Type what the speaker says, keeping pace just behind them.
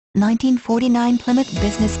1949 Plymouth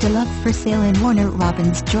Business Deluxe for sale in Warner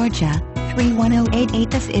Robins, Georgia,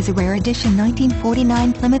 31088. This is a rare edition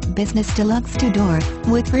 1949 Plymouth Business Deluxe 2-door,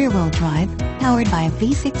 with rear-wheel drive, powered by a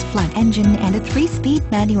V6 front engine and a 3-speed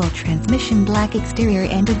manual transmission. Black exterior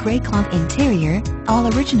and a grey cloth interior,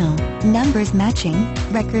 all original, numbers matching,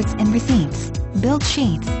 records and receipts, build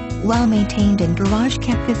sheets. Well maintained and garage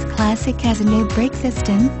kept. This classic has a new brake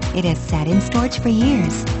system. It has sat in storage for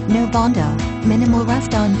years. No bondo, minimal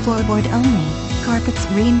rust on floorboard only, carpets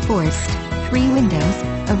reinforced, 3 windows,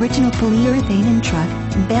 original polyurethane and truck,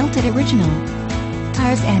 belted original.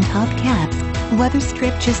 Tires and hubcaps, weather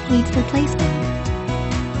strip just needs replacement.